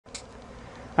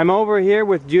I'm over here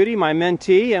with Judy, my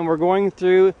mentee, and we're going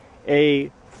through a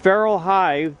feral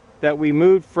hive that we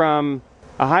moved from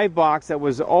a hive box that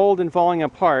was old and falling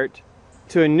apart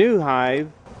to a new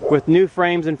hive with new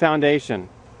frames and foundation.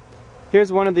 Here's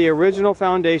one of the original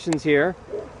foundations here.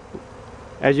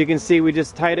 As you can see, we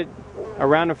just tied it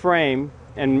around a frame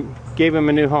and gave him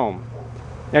a new home.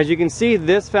 As you can see,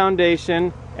 this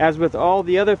foundation, as with all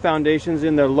the other foundations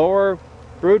in the lower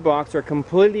brood box, are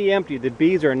completely empty. The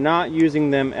bees are not using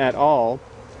them at all.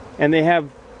 And they have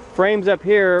frames up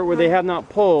here where they have not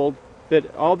pulled,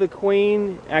 but all the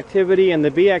queen activity and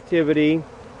the bee activity,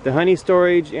 the honey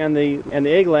storage and the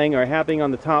egg laying are happening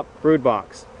on the top brood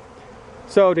box.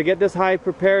 So to get this hive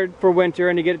prepared for winter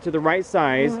and to get it to the right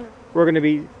size, we're going to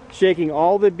be shaking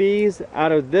all the bees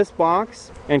out of this box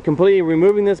and completely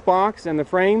removing this box and the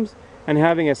frames and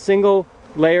having a single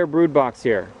layer brood box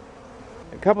here.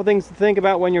 A couple things to think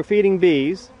about when you're feeding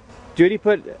bees. Judy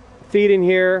put feed in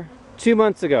here 2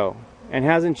 months ago and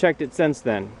hasn't checked it since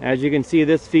then. As you can see,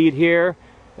 this feed here,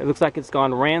 it looks like it's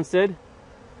gone rancid.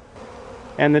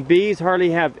 And the bees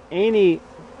hardly have any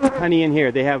honey in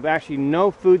here. They have actually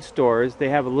no food stores. They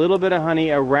have a little bit of honey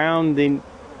around the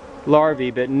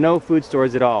larvae, but no food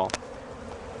stores at all.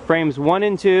 Frames 1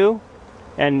 and 2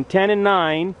 and 10 and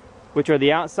 9, which are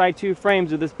the outside two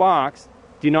frames of this box,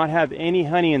 do not have any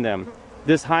honey in them.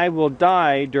 This hive will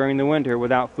die during the winter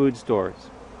without food stores.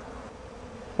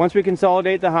 Once we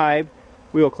consolidate the hive,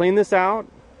 we will clean this out,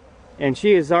 and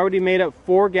she has already made up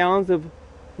 4 gallons of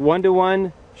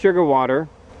 1-to-1 sugar water,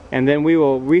 and then we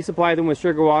will resupply them with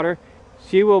sugar water.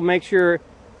 She will make sure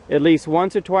at least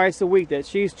once or twice a week that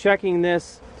she's checking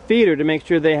this feeder to make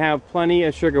sure they have plenty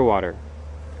of sugar water.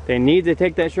 They need to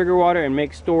take that sugar water and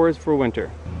make stores for winter.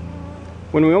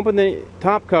 When we opened the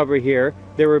top cover here,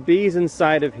 there were bees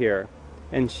inside of here,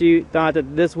 and she thought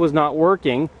that this was not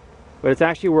working, but it's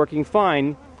actually working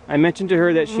fine. I mentioned to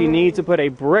her that she needs to put a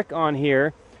brick on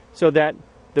here so that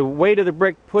the weight of the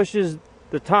brick pushes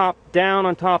the top down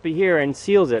on top of here and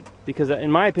seals it, because in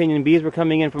my opinion, bees were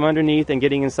coming in from underneath and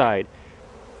getting inside.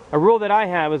 A rule that I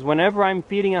have is whenever I'm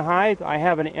feeding a hive, I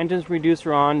have an entrance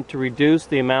reducer on to reduce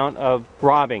the amount of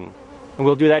robbing. And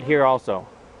we'll do that here also.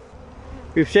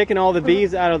 We've shaken all the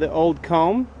bees out of the old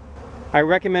comb. I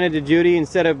recommended to Judy,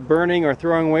 instead of burning or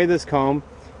throwing away this comb,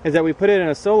 is that we put it in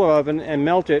a solar oven and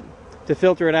melt it to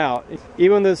filter it out.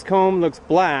 Even though this comb looks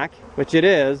black, which it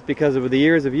is because of the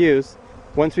years of use,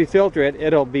 once we filter it,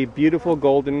 it'll be beautiful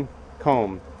golden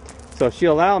comb. So if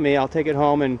she'll allow me, I'll take it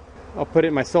home and I'll put it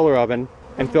in my solar oven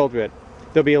and filter it.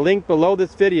 There'll be a link below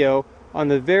this video on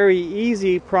the very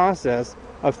easy process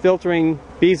of filtering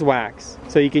beeswax,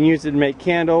 so you can use it to make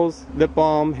candles, lip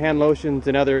balm, hand lotions,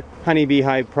 and other honeybee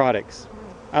hive products.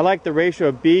 I like the ratio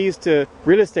of bees to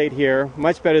real estate here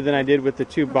much better than I did with the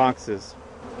 2 boxes.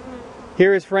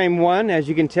 Here is frame 1. As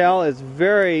you can tell, it's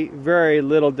very, very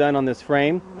little done on this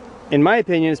frame. In my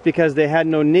opinion, it's because they had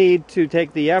no need to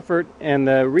take the effort and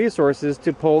the resources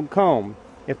to pull comb.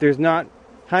 If there's not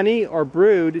honey or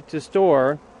brood to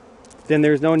store, then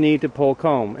there's no need to pull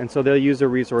comb, and so they'll use their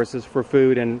resources for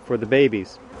food and for the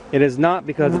babies. It is not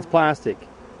because it's plastic.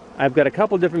 I've got a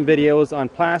couple different videos on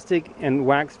plastic and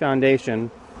wax foundation,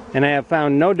 and I have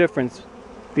found no difference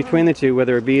between the two,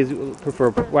 whether bees prefer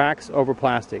wax over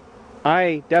plastic.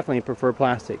 I definitely prefer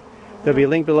plastic. There'll be a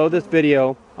link below this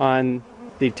video on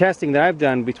the testing that I've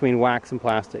done between wax and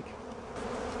plastic.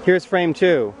 Here's frame 2.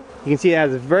 You can see it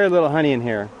has very little honey in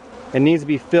here. It needs to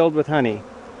be filled with honey.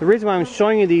 The reason why I'm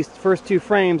showing you these first 2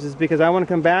 frames is because I want to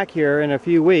come back here in a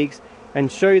few weeks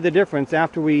and show you the difference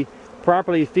after we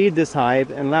properly feed this hive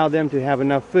and allow them to have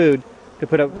enough food to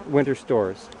put up winter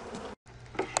stores.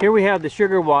 Here we have the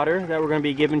sugar water that we're going to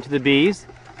be giving to the bees.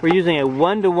 We're using a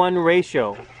 1-to-1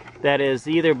 ratio. That is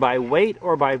either by weight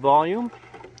or by volume.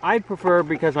 I prefer,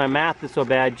 because my math is so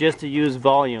bad, just to use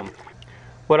volume.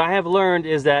 What I have learned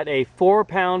is that a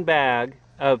 4-pound bag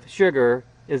of sugar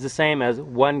is the same as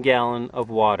 1 gallon of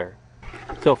water.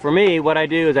 So for me, what I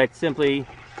do is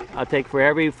I'll take for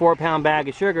every 4-pound bag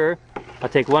of sugar, I'll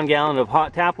take 1 gallon of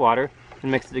hot tap water and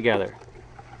mix it together.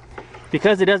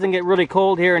 Because it doesn't get really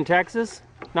cold here in Texas,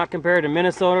 not compared to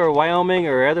Minnesota or Wyoming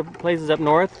or other places up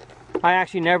north, I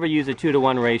actually never use a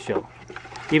 2-to-1 ratio,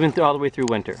 even all the way through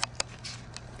winter.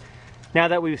 Now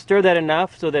that we've stirred that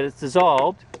enough so that it's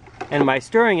dissolved, and by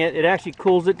stirring it, it actually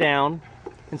cools it down,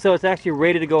 and so it's actually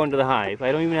ready to go into the hive.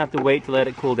 I don't even have to wait to let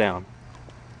it cool down.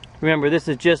 Remember, this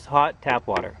is just hot tap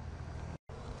water.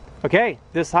 Okay,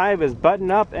 this hive is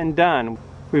buttoned up and done.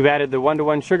 We've added the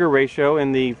 1-to-1 sugar ratio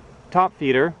in the top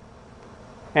feeder,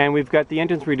 and we've got the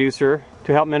entrance reducer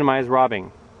to help minimize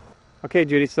robbing. Okay,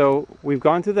 Judy, so we've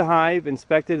gone through the hive,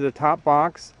 inspected the top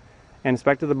box, and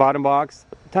inspected the bottom box.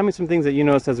 Tell me some things that you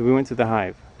noticed as we went through the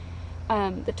hive.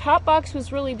 The top box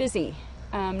was really busy.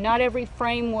 Not every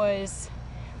frame was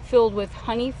filled with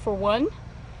honey, for one.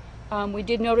 We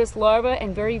did notice larvae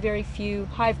and very, very few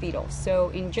hive beetles. So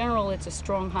in general, it's a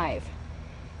strong hive.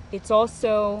 It's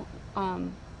also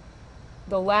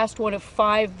the last one of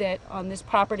 5 that on this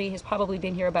property has probably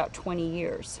been here about 20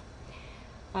 years.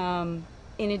 In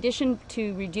addition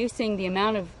to reducing the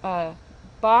amount of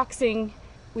boxing,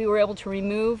 we were able to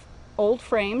remove old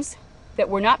frames that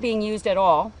were not being used at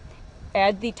all,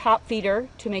 add the top feeder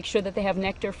to make sure that they have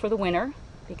nectar for the winter,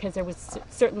 because there was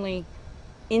certainly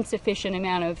insufficient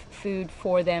amount of food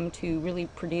for them to really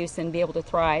produce and be able to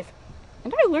thrive.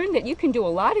 And I learned that you can do a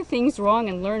lot of things wrong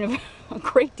and learn a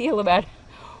great deal about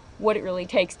what it really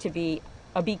takes to be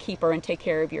a beekeeper and take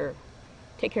care of your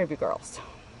girls.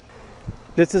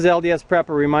 This is LDS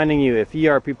Prepper reminding you, if ye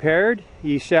are prepared,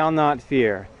 ye shall not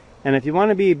fear. And if you want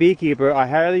to be a beekeeper, I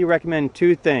highly recommend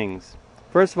 2 things.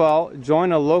 First of all,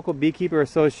 join a local beekeeper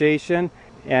association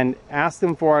and ask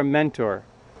them for a mentor.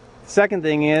 The second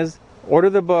thing is, order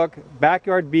the book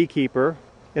Backyard Beekeeper.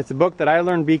 It's a book that I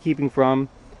learned beekeeping from,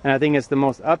 and I think it's the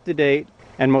most up-to-date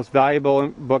and most valuable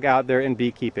book out there in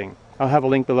beekeeping. I'll have a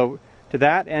link below to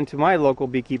that and to my local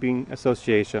beekeeping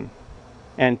association.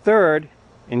 And third,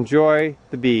 enjoy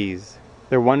the bees.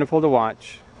 They're wonderful to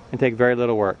watch and take very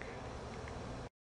little work.